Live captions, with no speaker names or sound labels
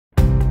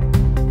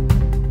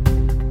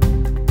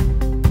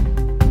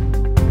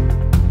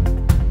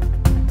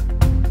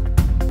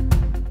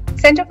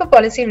Center for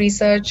Policy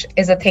Research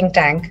is a think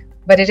tank,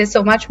 but it is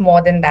so much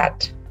more than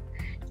that.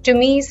 To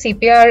me,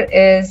 CPR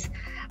is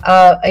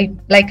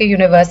like a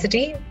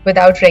university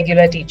without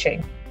regular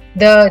teaching.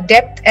 The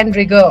depth and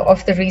rigor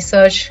of the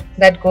research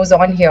that goes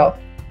on here,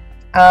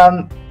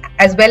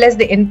 as well as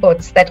the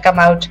inputs that come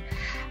out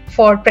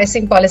for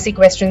pressing policy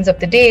questions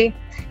of the day,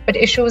 but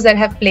issues that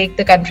have plagued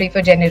the country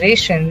for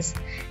generations,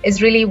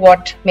 is really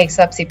what makes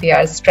up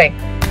CPR's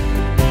strength.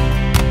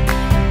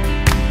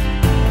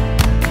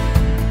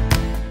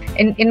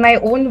 In my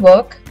own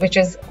work, which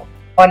is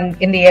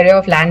in the area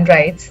of land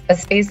rights, a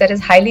space that is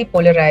highly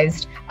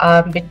polarized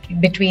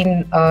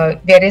between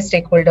various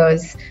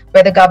stakeholders,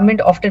 where the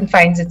government often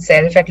finds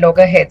itself at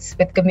loggerheads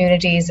with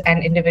communities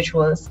and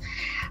individuals.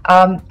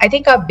 I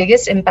think our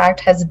biggest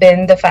impact has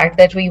been the fact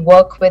that we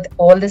work with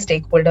all the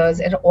stakeholders,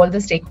 and all the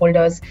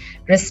stakeholders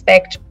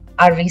respect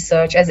our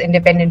research as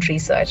independent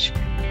research.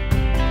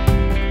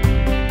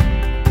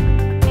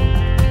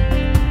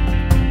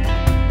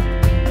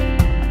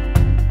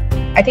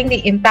 I think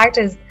the impact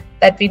is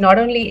that we not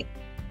only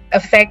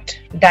affect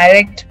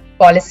direct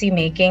policy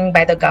making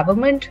by the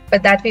government,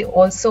 but that we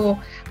also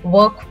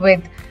work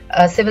with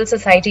civil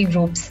society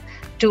groups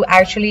to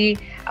actually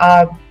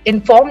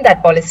inform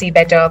that policy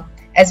better,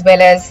 as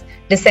well as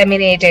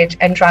disseminate it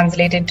and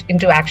translate it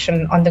into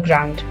action on the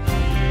ground.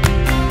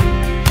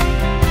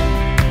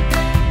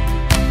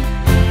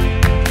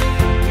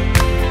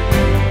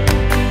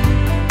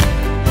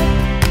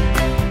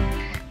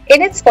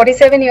 In its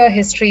 47-year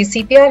history,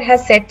 CPR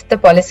has set the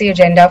policy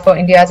agenda for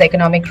India's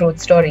economic growth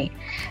story.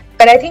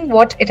 But I think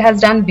what it has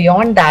done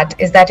beyond that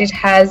is that it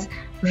has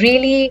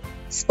really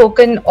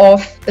spoken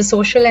of the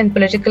social and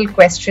political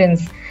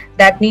questions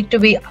that need to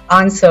be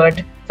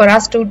answered for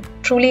us to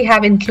truly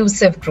have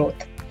inclusive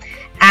growth.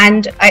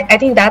 And I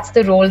think that's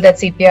the role that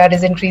CPR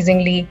is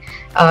increasingly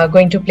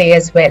going to play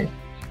as well.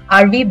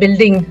 Are we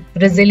building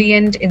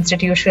resilient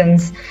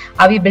institutions?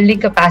 Are we building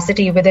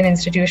capacity within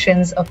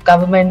institutions of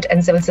government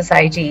and civil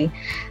society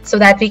so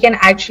that we can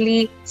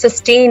actually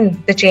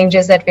sustain the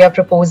changes that we are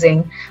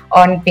proposing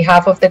on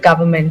behalf of the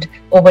government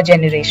over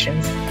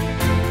generations?